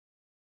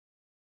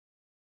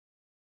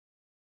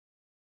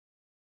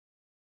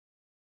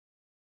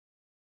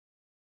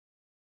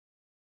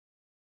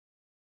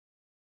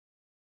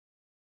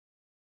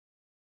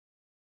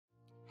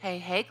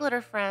Hey,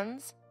 glitter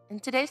friends! In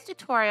today's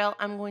tutorial,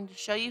 I'm going to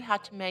show you how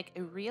to make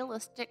a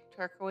realistic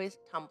turquoise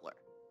tumbler.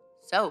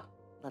 So,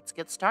 let's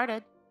get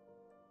started.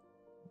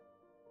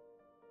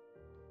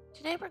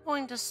 Today we're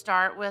going to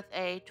start with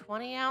a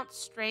 20-ounce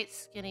straight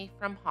skinny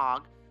from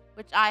Hog,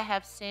 which I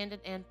have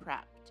sanded and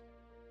prepped.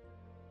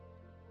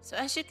 So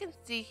as you can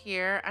see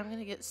here, I'm going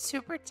to get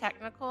super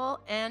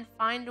technical and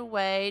find a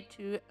way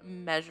to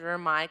measure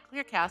my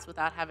clear cast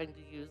without having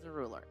to use a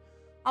ruler.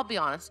 I'll be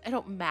honest, I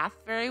don't math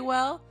very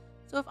well,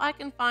 so if I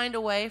can find a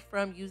way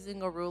from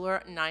using a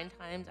ruler 9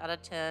 times out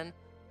of 10,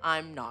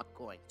 I'm not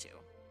going to.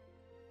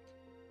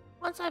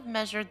 Once I've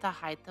measured the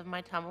height of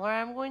my tumbler,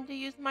 I'm going to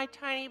use my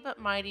tiny but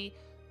mighty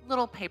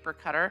little paper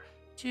cutter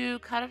to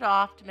cut it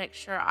off to make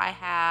sure I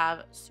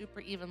have super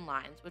even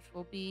lines, which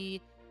will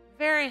be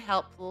very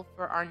helpful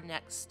for our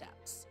next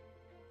steps.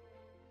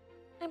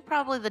 I'm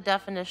probably the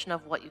definition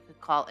of what you could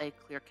call a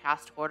clear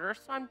cast hoarder,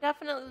 so I'm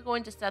definitely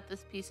going to set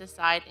this piece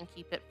aside and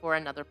keep it for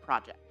another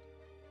project.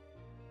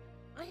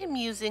 I am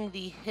using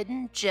the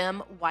Hidden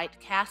Gem White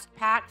Cast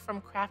Pack from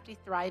Crafty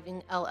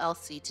Thriving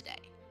LLC today.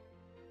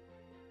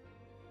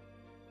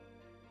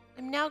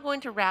 I'm now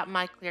going to wrap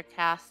my clear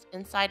cast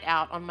inside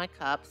out on my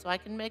cup so I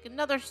can make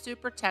another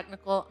super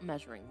technical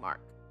measuring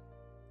mark.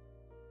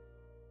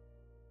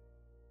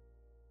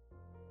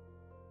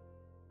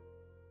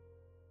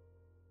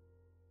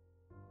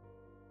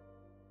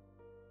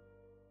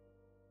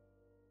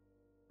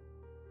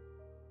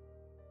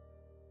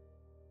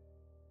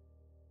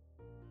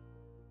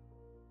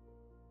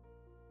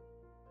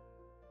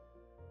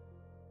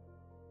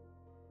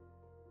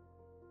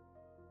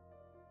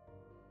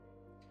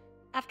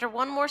 After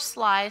one more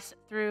slice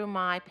through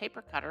my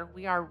paper cutter,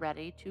 we are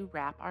ready to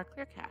wrap our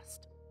clear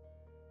cast.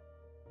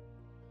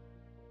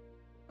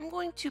 I'm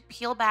going to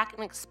peel back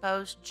and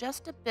expose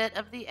just a bit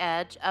of the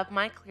edge of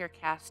my clear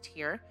cast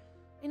here.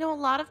 I know a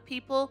lot of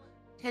people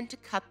tend to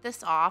cut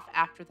this off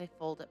after they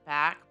fold it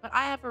back, but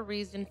I have a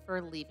reason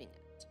for leaving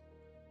it.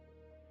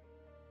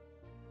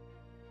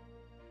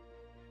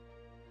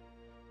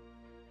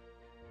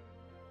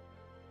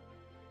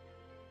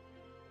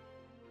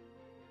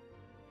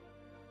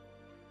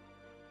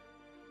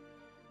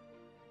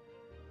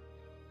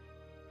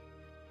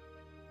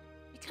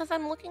 Because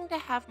I'm looking to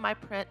have my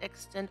print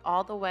extend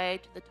all the way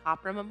to the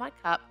top rim of my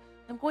cup,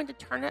 I'm going to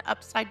turn it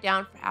upside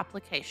down for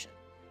application.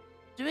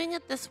 Doing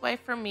it this way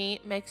for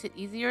me makes it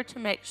easier to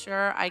make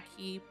sure I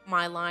keep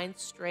my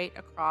lines straight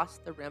across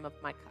the rim of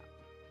my cup.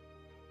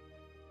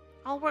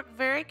 I'll work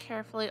very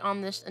carefully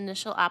on this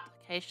initial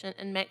application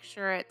and make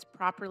sure it's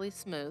properly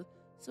smooth,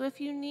 so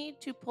if you need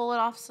to pull it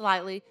off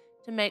slightly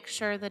to make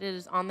sure that it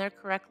is on there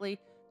correctly,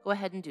 go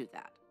ahead and do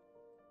that.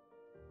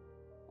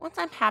 Once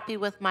I'm happy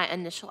with my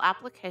initial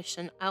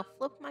application, I'll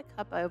flip my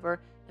cup over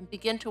and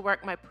begin to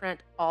work my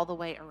print all the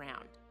way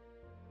around.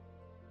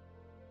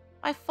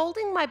 By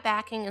folding my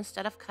backing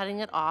instead of cutting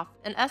it off,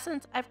 in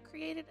essence, I've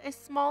created a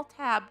small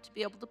tab to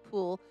be able to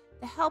pull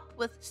to help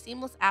with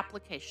seamless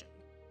application.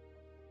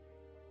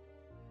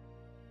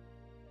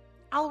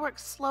 I'll work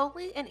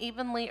slowly and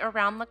evenly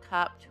around the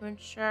cup to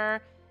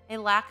ensure a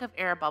lack of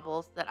air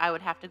bubbles that I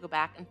would have to go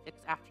back and fix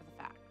after the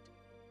fact.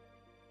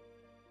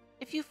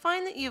 If you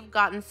find that you've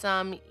gotten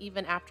some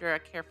even after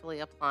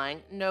carefully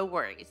applying, no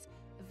worries.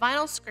 A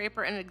vinyl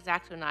scraper and an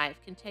X-Acto knife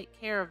can take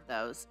care of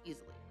those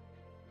easily.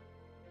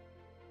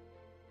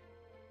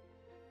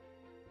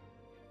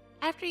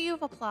 After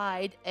you've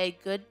applied a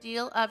good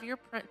deal of your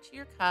print to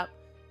your cup,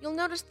 you'll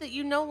notice that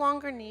you no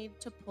longer need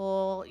to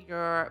pull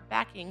your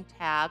backing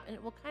tab and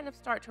it will kind of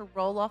start to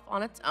roll off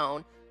on its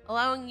own,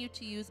 allowing you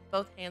to use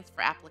both hands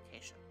for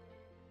application.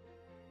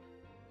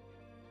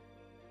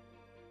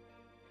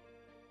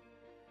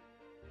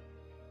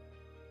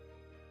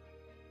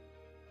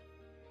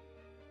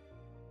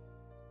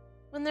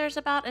 When there's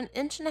about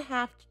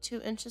 1.5 to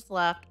 2 inches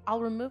left, I'll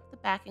remove the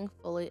backing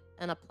fully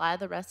and apply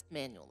the rest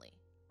manually.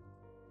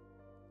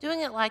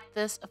 Doing it like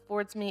this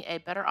affords me a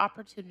better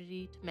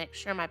opportunity to make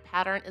sure my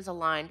pattern is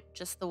aligned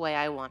just the way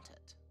I want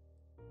it.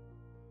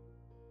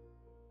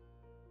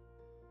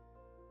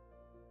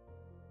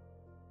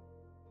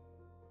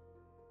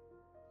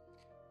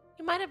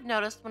 You might have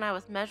noticed when I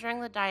was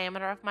measuring the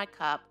diameter of my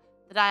cup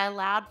that I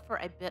allowed for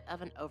a bit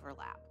of an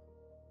overlap.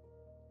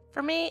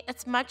 For me,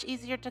 it's much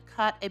easier to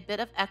cut a bit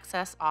of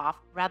excess off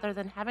rather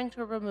than having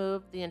to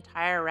remove the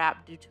entire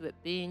wrap due to it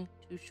being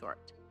too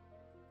short.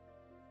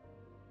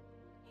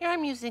 Here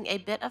I'm using a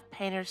bit of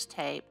painter's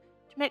tape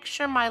to make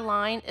sure my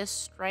line is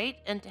straight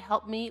and to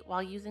help me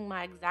while using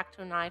my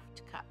X-Acto knife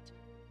to cut.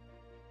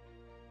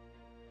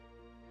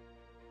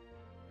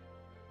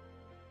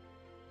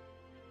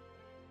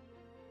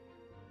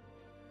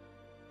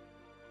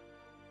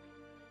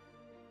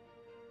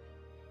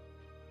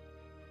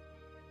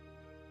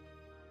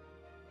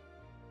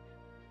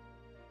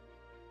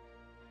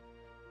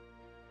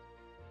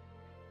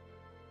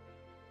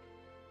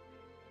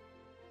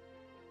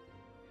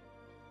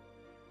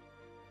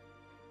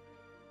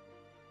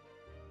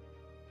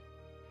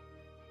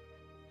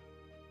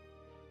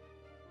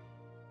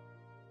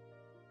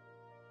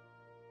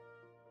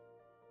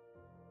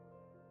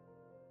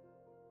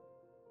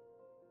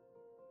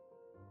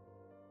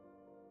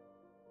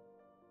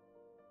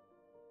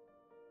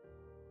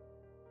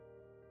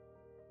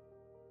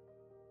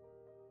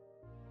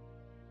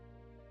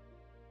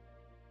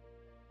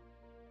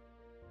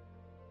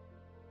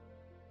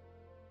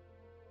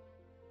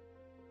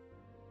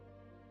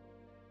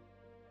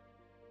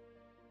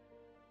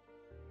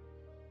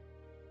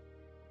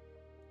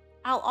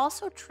 I'll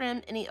also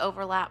trim any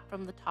overlap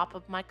from the top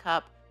of my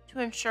cup to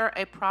ensure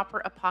a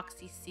proper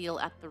epoxy seal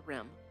at the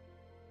rim.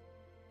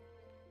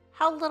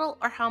 How little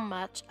or how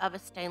much of a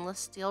stainless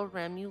steel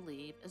rim you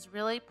leave is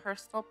really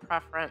personal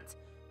preference,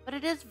 but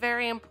it is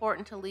very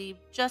important to leave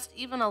just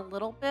even a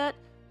little bit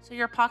so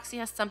your epoxy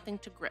has something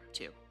to grip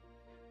to.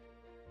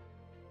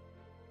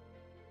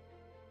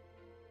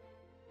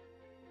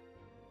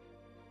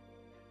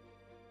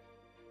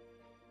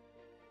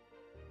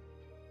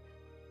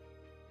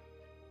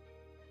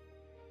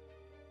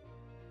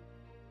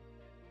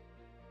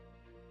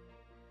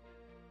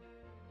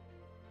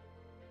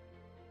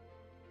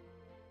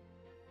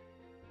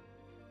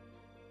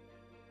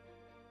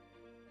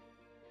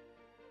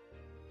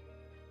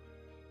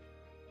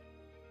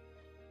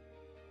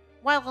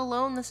 While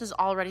alone this is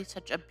already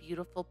such a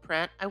beautiful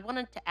print, I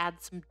wanted to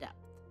add some depth.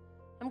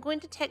 I'm going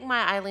to take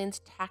my Aleene's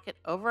Tack-It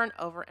over and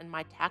over in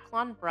my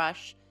Taklon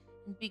brush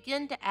and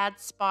begin to add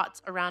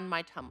spots around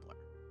my tumbler.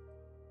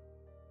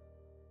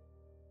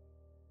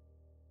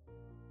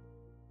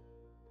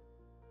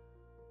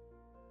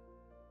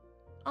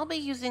 I'll be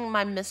using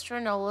my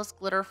Mr. NOLA'S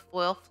glitter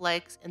foil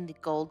flakes in the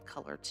gold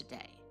color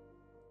today.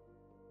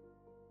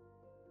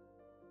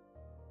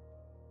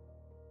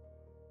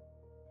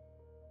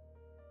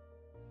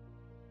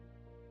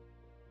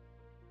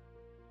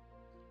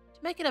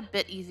 To make it a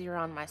bit easier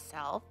on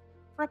myself,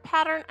 for a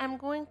pattern I'm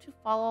going to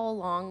follow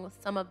along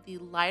with some of the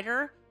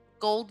lighter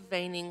gold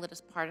veining that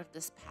is part of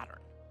this pattern.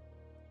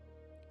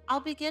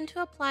 I'll begin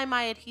to apply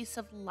my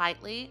adhesive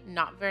lightly,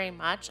 not very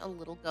much, a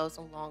little goes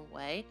a long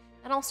way,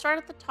 and I'll start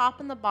at the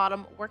top and the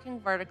bottom working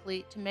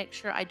vertically to make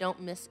sure I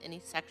don't miss any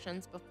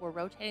sections before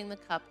rotating the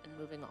cup and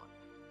moving on.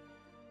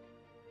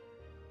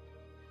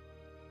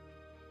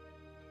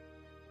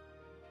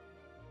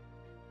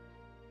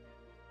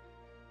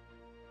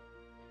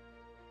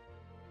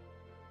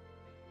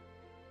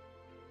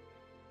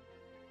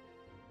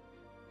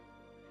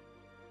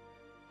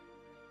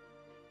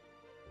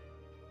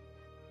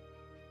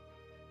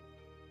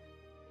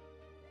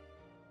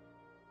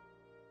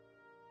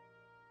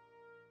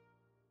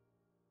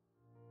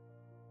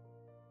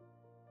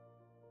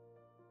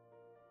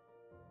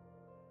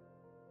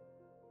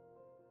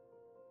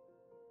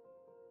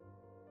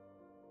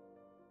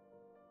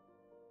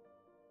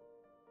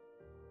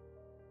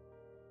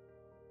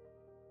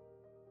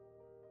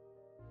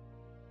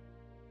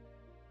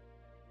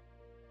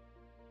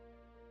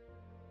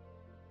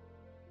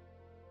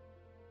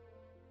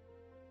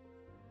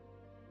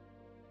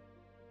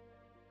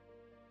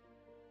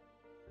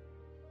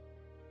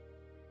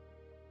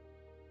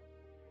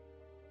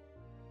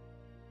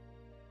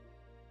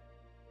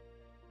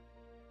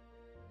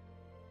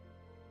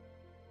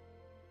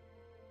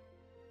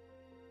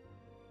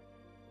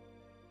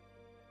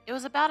 It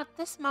was about at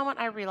this moment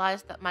I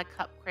realized that my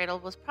cup cradle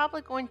was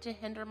probably going to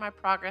hinder my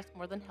progress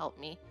more than help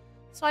me,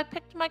 so I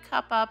picked my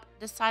cup up,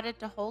 decided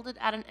to hold it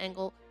at an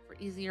angle for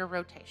easier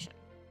rotation.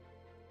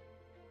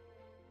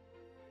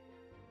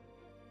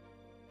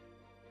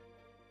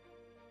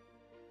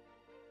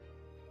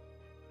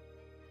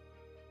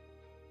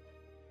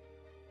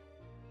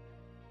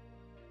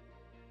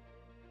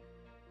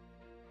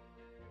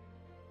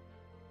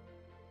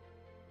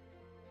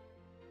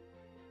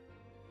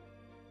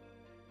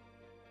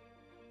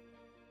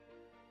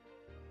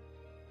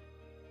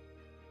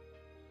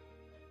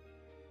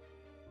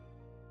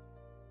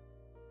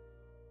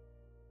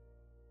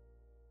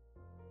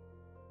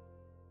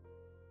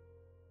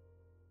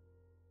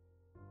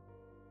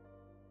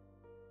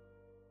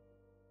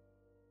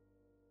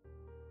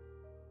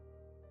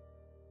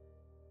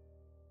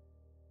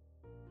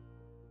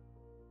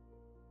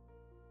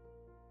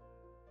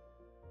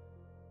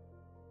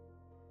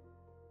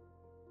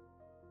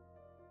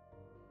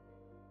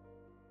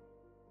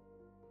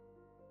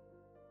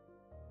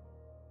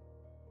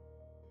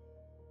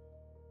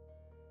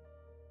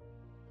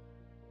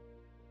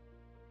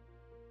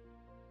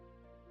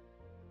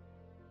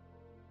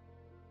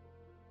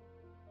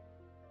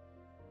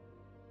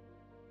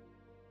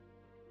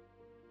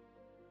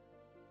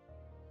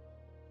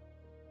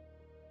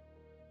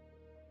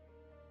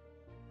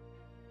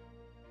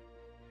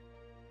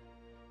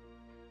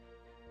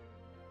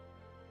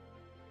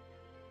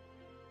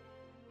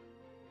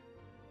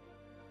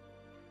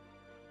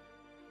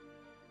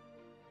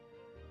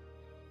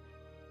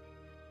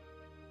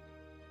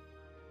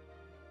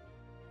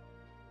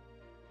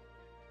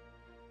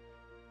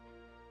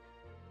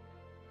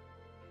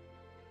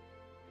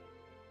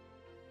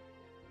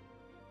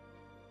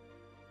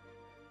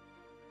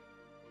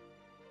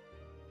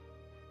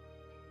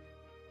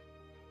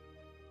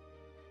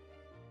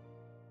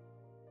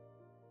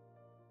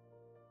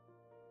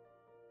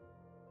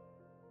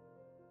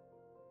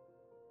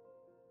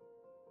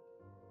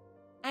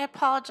 I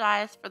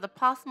apologize for the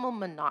possible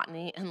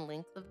monotony and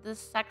length of this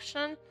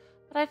section,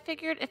 but I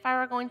figured if I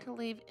were going to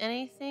leave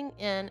anything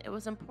in, it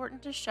was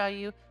important to show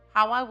you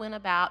how I went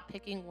about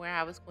picking where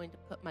I was going to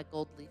put my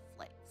gold leaf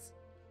flakes.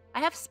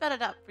 I have sped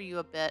it up for you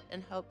a bit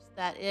in hopes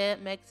that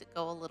it makes it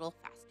go a little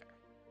faster.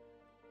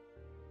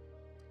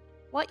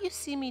 What you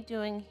see me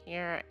doing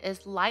here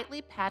is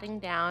lightly patting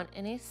down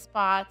any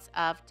spots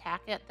of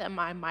Tack-It that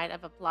I might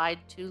have applied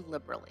too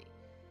liberally.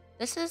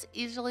 This is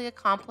easily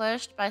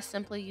accomplished by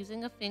simply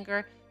using a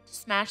finger to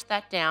smash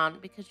that down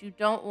because you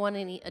don't want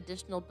any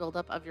additional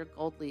buildup of your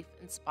gold leaf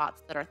in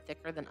spots that are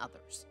thicker than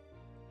others.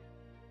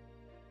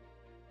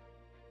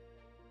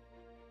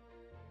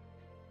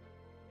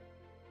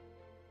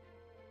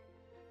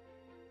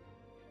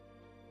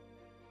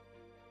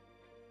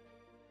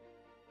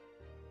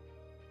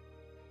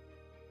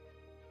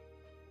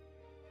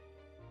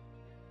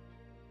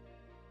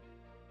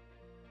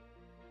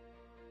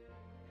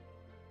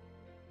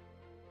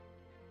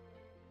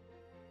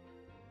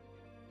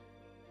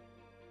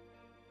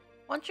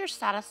 Once you're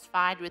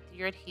satisfied with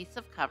your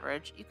adhesive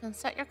coverage, you can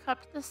set your cup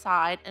to the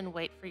side and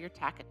wait for your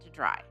Tack-It to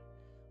dry.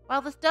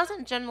 While this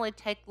doesn't generally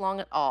take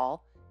long at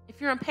all, if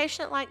you're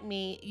impatient like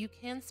me, you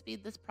can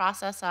speed this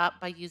process up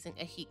by using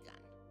a heat gun.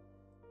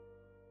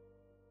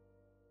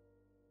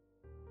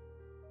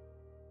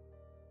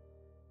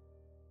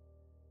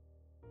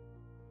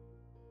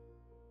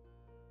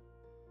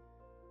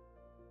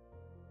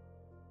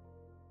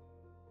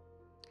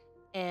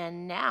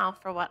 And now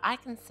for what I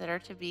consider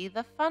to be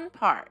the fun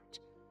part.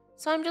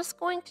 So I'm just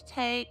going to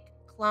take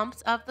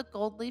clumps of the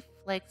gold leaf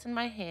flakes in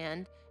my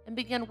hand and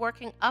begin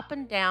working up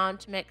and down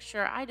to make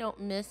sure I don't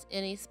miss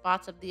any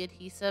spots of the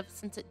adhesive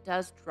since it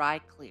does dry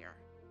clear.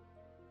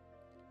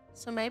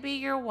 So maybe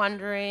you're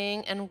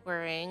wondering and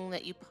worrying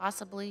that you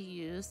possibly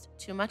used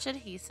too much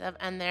adhesive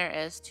and there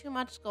is too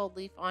much gold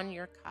leaf on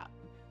your cup.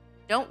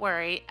 Don't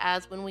worry,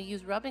 as when we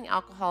use rubbing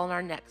alcohol in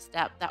our next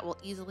step, that will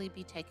easily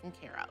be taken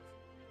care of.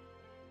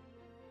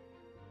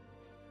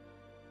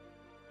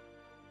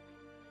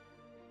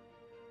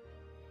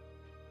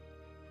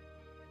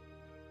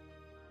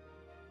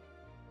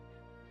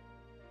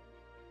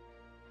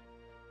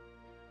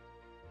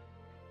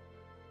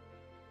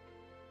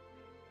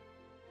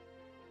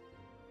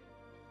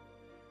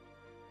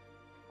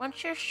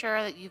 Once you're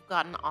sure that you've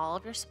gotten all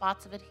of your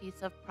spots of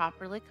adhesive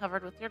properly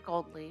covered with your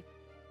gold leaf,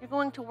 you're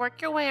going to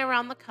work your way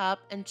around the cup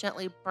and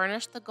gently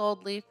burnish the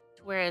gold leaf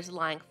to where it is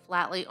lying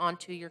flatly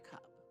onto your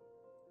cup.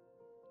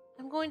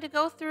 I'm going to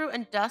go through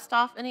and dust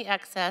off any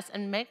excess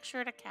and make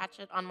sure to catch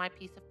it on my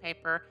piece of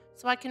paper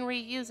so I can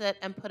reuse it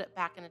and put it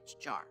back in its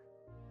jar.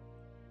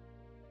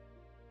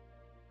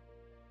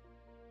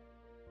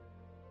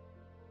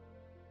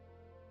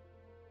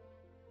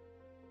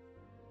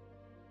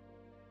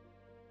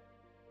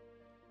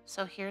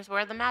 So here's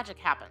where the magic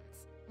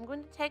happens. I'm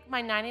going to take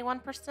my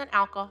 91%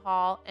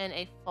 alcohol and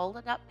a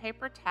folded up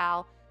paper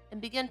towel and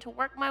begin to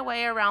work my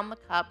way around the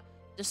cup,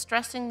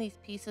 distressing these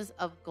pieces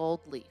of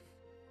gold leaf.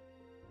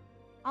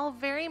 I'll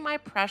vary my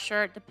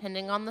pressure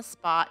depending on the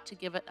spot to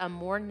give it a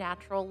more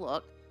natural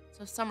look,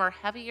 so some are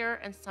heavier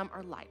and some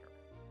are lighter.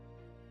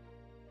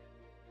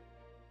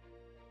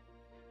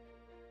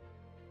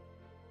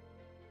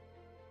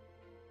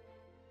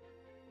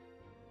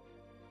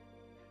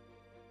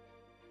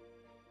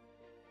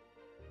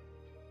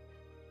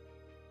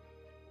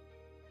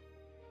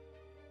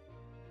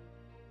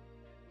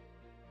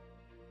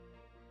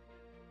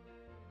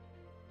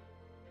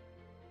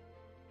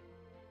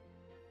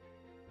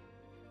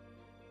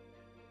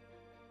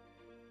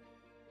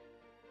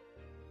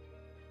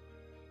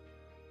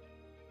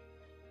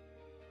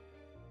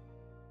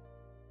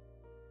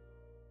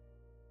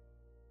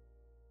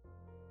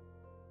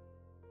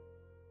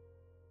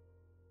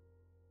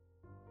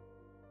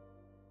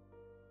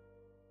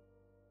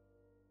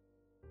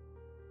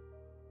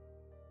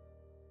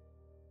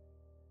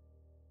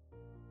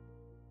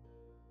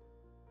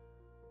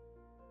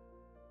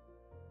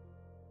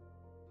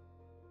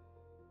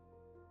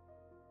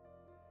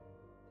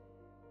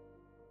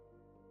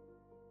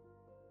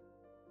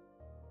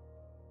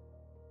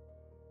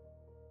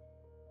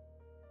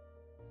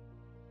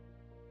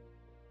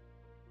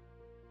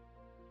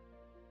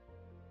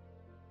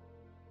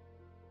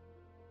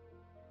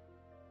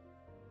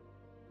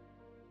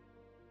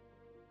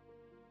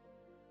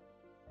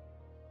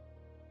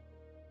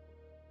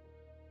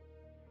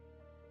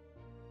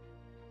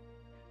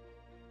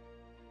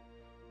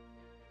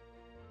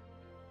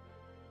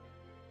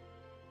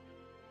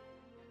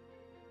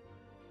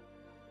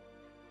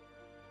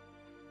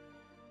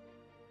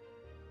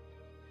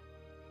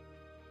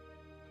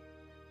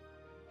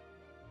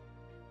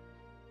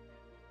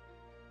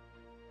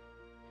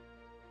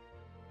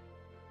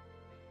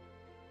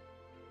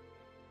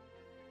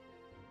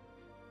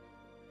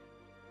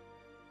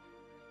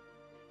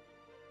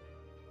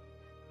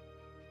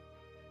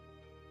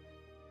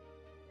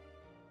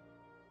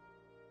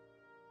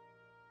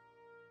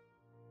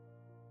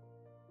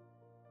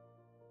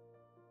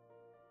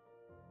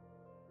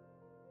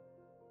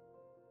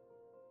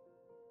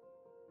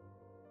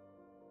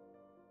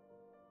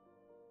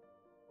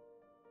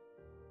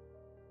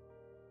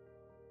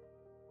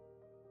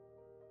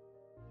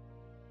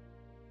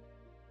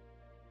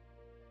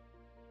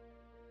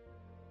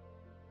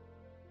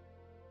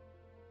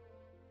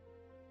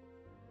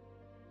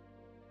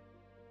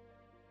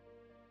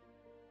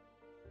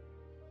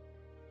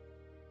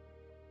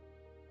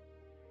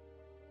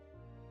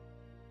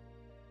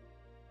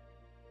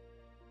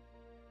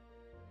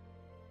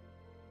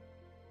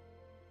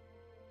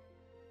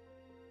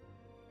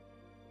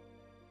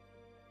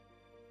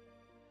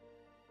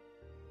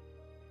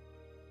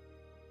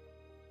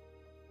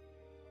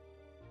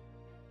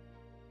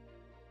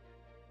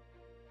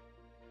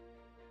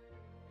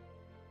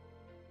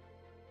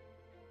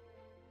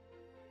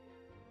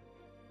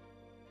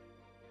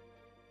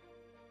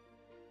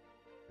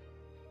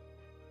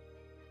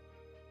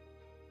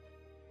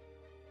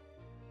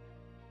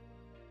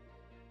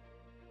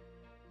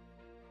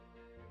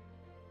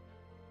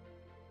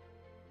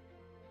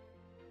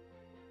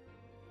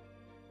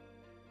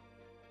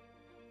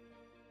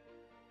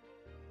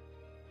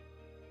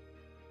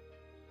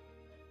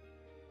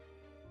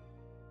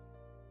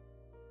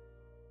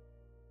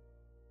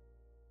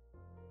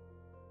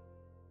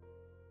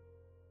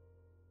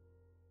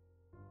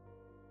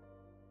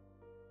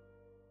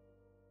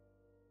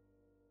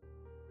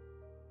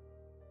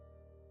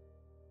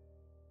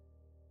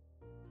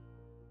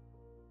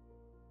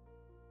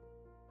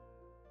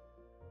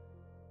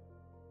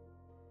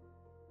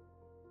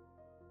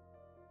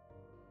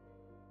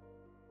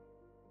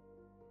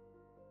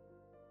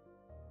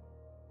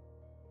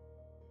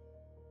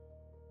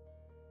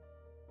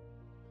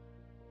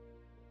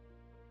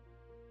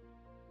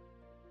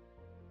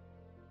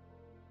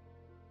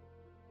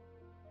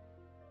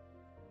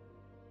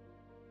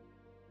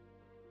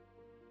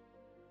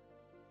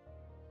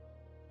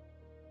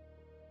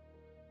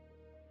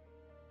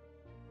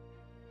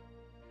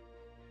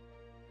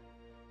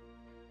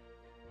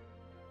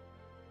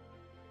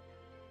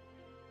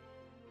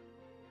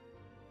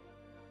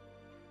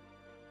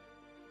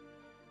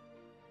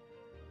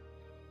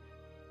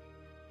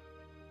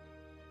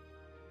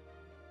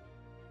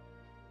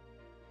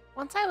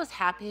 Once I was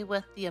happy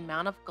with the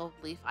amount of gold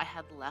leaf I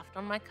had left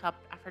on my cup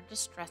after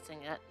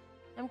distressing it,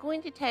 I'm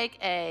going to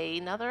take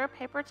another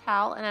paper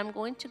towel and I'm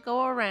going to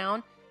go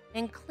around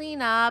and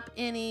clean up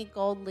any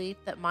gold leaf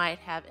that might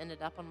have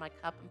ended up on my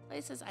cup in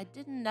places I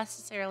didn't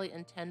necessarily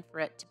intend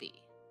for it to be.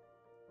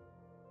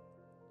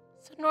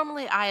 So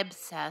normally I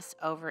obsess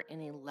over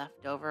any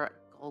leftover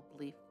gold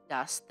leaf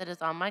dust that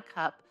is on my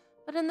cup,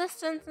 but in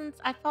this instance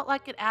I felt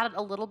like it added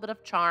a little bit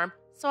of charm,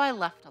 so I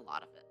left a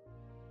lot of it.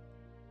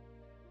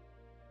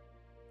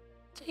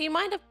 So you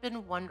might have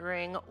been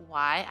wondering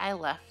why I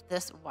left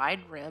this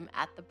wide rim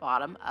at the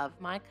bottom of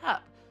my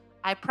cup.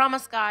 I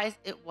promise, guys,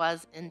 it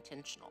was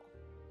intentional.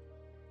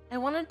 I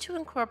wanted to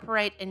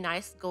incorporate a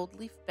nice gold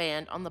leaf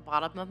band on the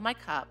bottom of my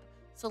cup,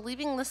 so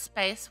leaving this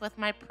space with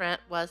my print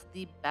was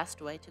the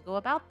best way to go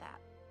about that.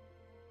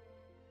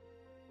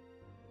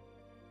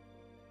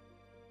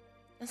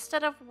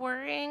 Instead of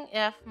worrying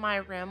if my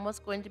rim was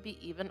going to be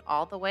even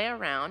all the way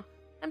around,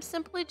 I'm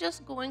simply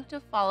just going to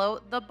follow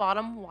the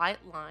bottom white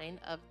line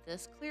of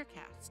this clear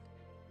cast.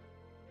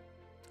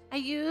 I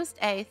used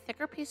a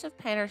thicker piece of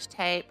painter's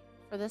tape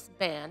for this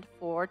band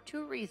for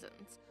two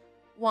reasons.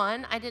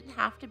 One, I didn't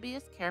have to be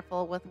as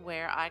careful with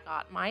where I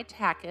got my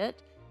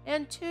Tack-It,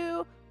 and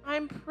two,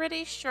 I'm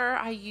pretty sure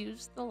I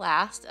used the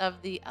last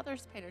of the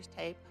other's painter's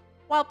tape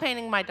while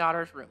painting my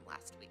daughter's room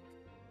last week.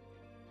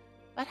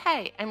 But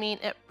hey, I mean,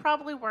 it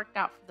probably worked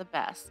out for the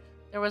best.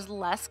 There was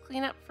less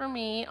cleanup for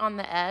me on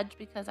the edge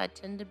because I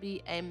tend to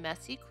be a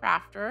messy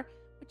crafter,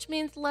 which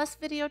means less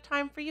video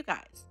time for you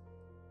guys.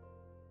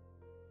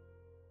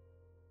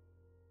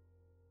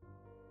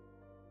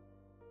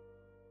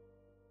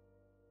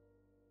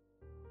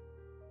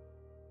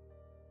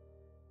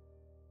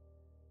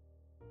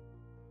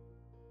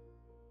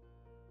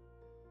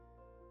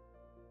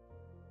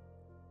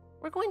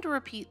 We're going to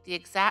repeat the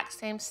exact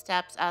same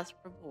steps as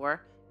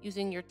before,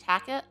 using your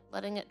Tack-It,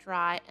 letting it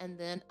dry, and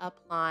then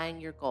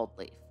applying your gold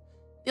leaf.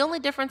 The only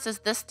difference is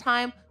this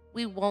time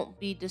we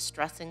won't be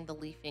distressing the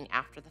leafing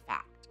after the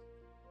fact.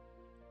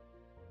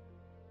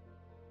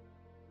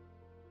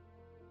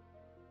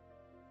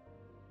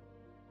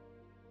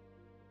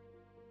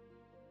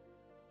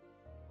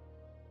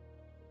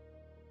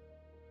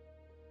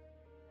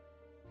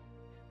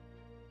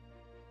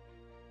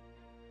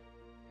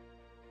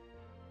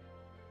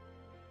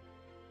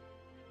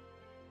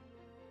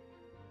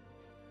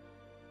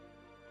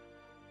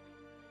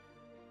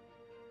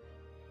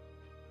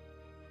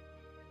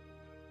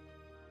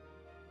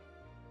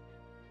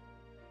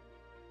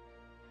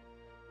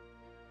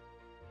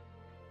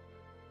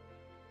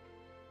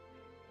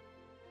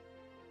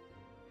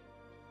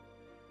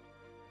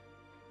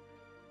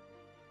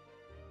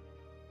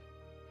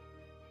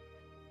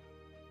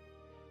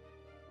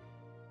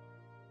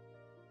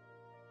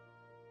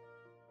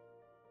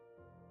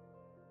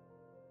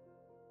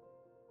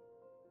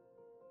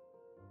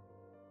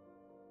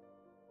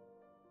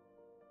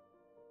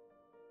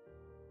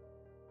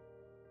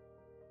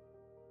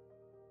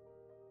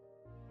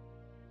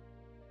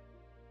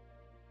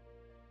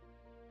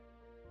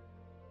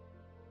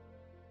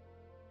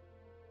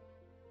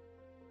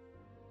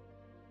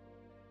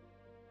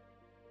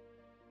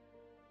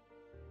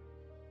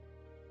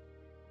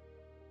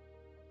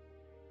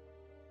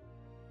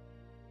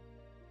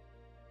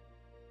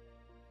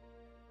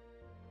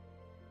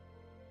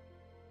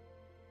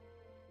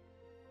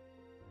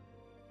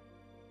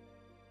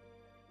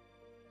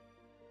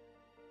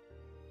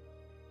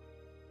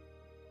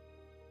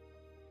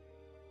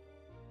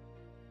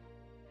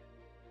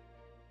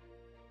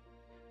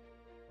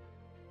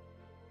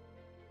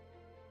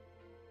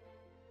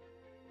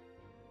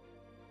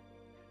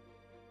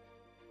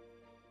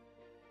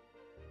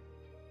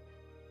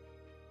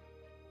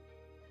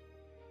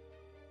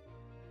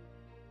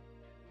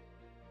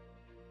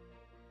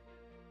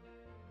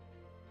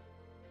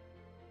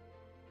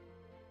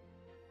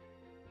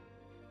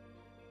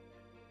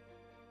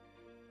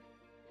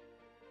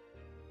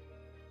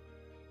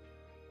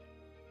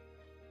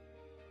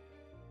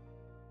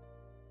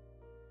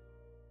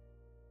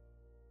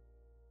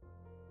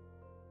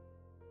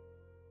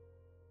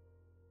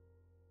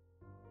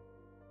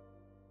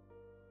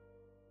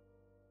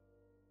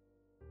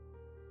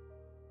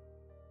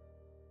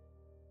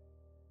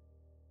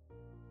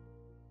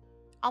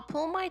 I'll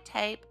pull my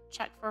tape,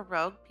 check for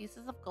rogue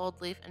pieces of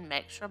gold leaf, and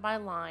make sure my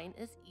line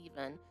is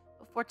even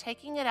before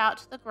taking it out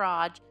to the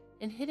garage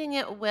and hitting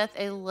it with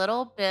a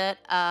little bit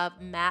of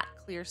matte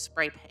clear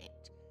spray paint.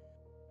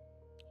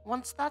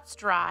 Once that's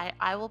dry,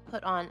 I will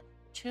put on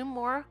two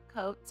more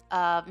coats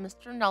of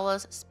Mr.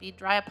 NOLA'S Speed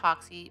Dry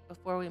Epoxy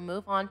before we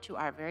move on to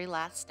our very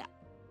last step.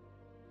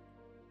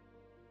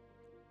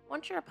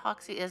 Once your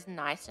epoxy is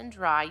nice and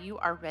dry, you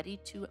are ready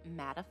to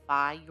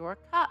mattify your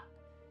cup.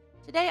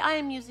 Today I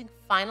am using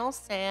Final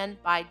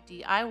Sand by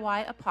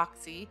DIY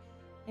Epoxy.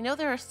 I know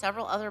there are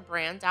several other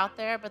brands out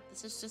there, but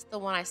this is just the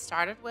one I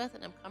started with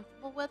and I'm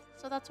comfortable with,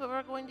 so that's what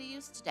we're going to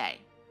use today.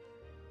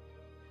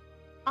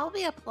 I'll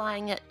be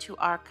applying it to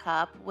our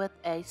cup with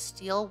a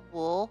steel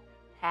wool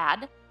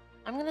pad.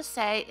 I'm going to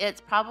say it's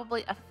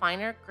probably a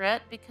finer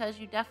grit because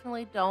you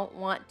definitely don't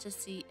want to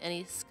see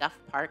any scuff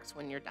marks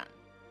when you're done.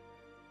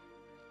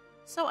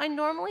 So I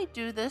normally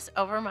do this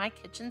over my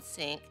kitchen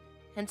sink,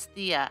 hence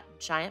the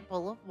giant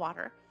bowl of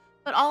water.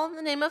 But all in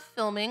the name of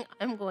filming,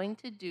 I'm going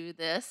to do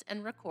this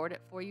and record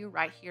it for you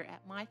right here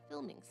at my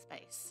filming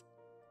space.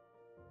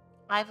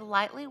 I've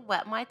lightly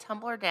wet my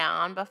tumbler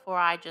down before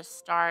I just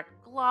start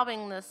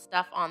globbing this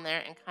stuff on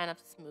there and kind of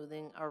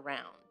smoothing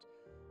around.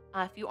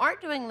 If you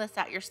aren't doing this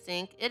at your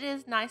sink, it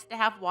is nice to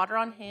have water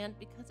on hand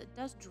because it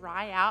does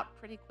dry out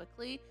pretty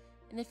quickly.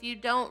 And if you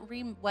don't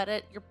re-wet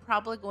it, you're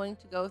probably going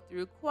to go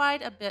through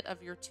quite a bit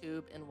of your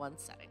tube in one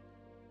setting.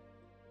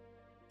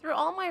 Through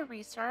all my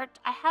research,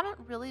 I haven't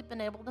really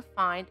been able to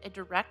find a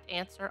direct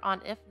answer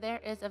on if there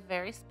is a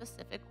very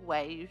specific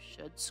way you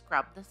should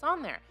scrub this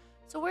on there.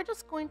 So we're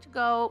just going to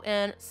go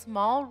in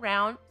small,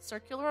 round,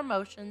 circular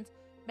motions,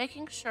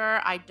 making sure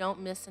I don't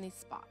miss any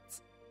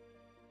spots.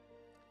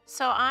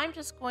 So I'm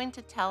just going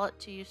to tell it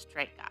to you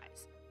straight,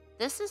 guys.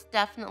 This is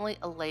definitely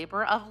a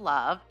labor of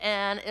love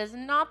and is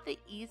not the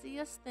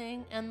easiest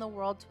thing in the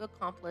world to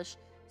accomplish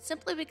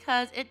simply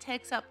because it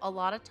takes up a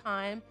lot of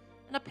time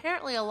and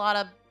apparently a lot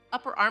of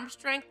upper arm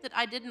strength that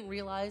I didn't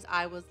realize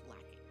I was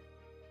lacking.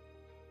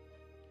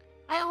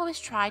 I always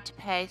try to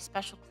pay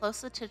special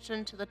close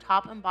attention to the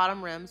top and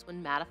bottom rims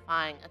when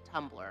mattifying a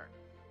tumbler.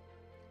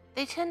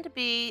 They tend to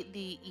be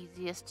the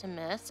easiest to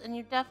miss, and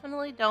you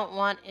definitely don't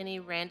want any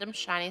random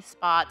shiny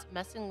spots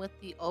messing with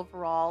the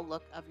overall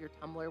look of your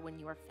tumbler when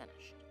you are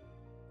finished.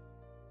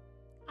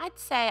 I'd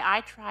say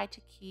I try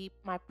to keep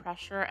my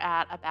pressure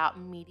at about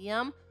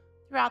medium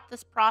throughout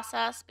this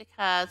process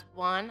because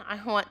one,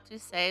 I want to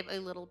save a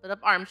little bit of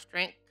arm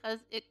strength because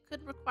it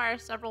could require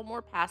several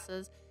more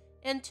passes,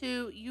 and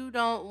two, you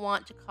don't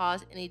want to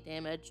cause any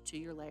damage to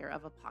your layer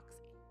of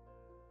epoxy.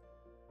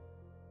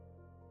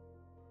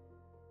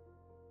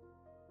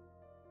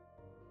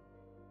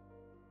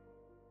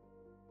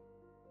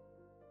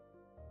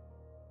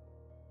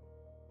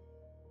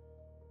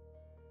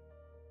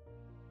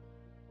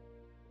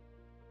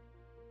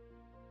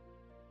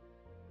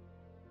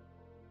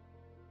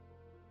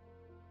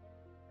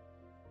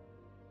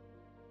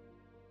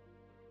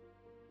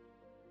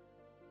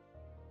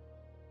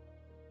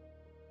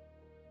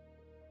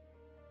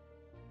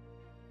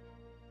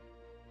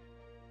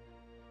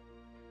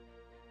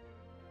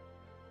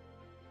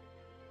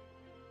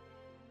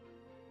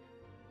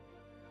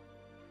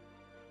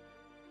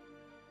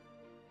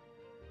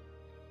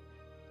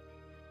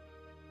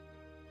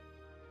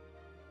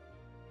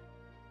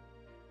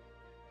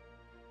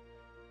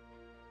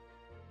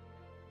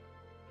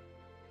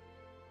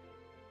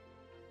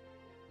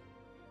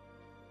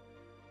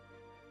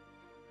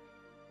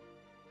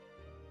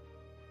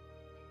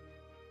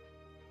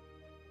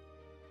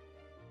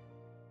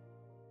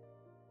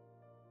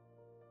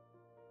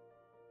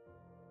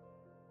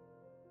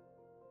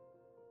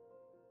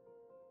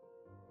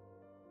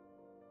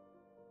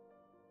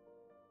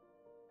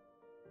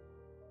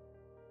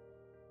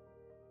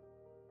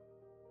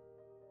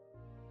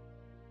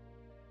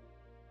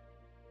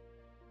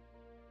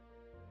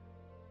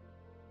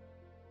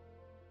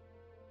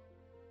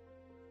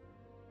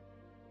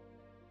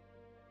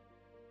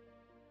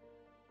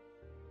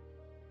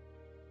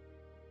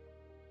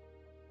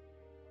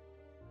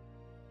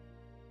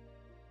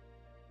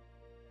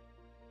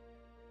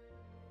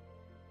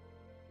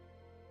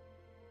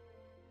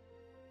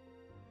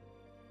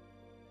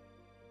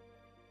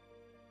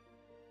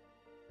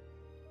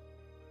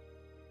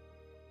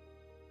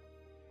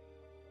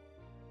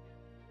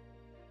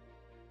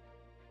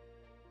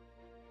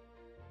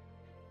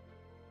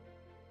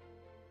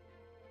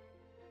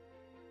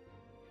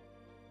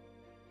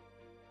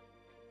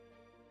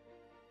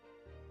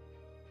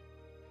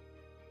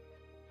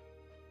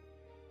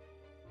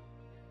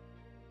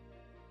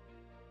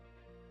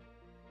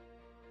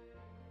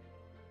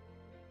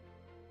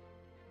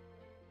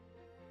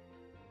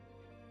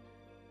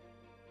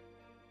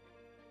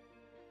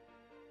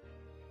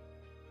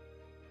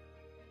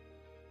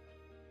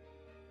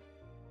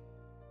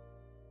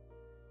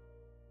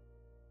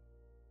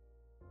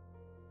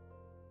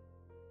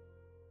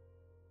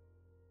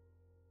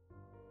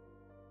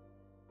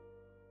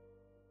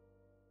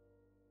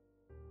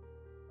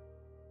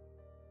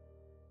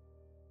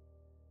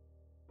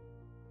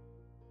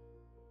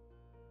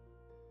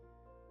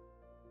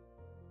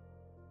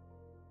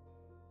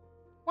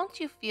 Once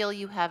you feel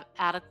you have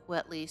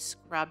adequately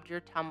scrubbed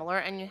your tumbler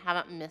and you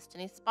haven't missed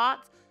any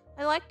spots,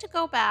 I like to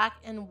go back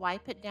and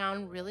wipe it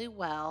down really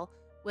well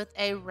with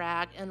a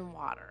rag and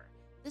water.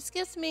 This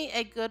gives me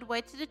a good way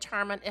to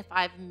determine if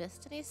I've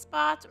missed any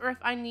spots or if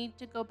I need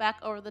to go back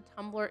over the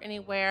tumbler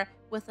anywhere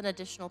with an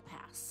additional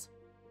pass.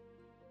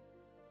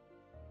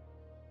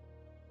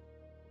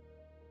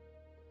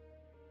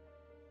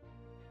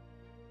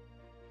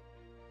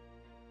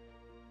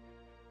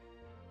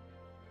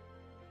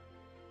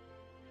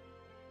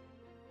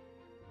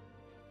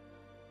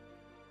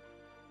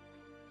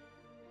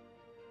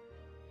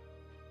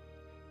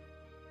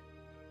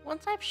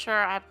 Once I'm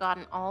sure I've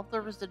gotten all of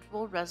the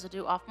residual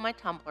residue off my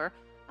tumbler,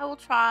 I will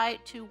try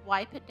to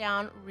wipe it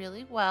down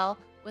really well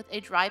with a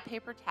dry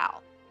paper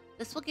towel.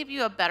 This will give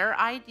you a better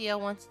idea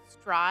once it's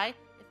dry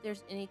if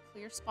there's any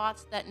clear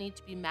spots that need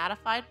to be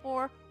mattified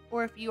for,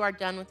 or if you are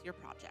done with your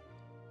project.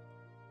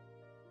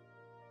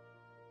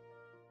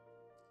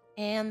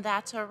 And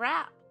that's a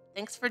wrap.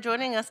 Thanks for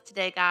joining us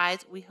today,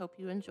 guys. We hope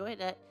you enjoyed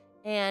it.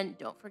 And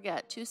don't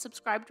forget to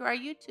subscribe to our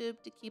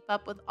YouTube to keep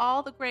up with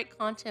all the great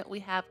content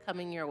we have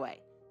coming your way.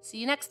 See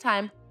you next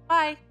time.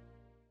 Bye.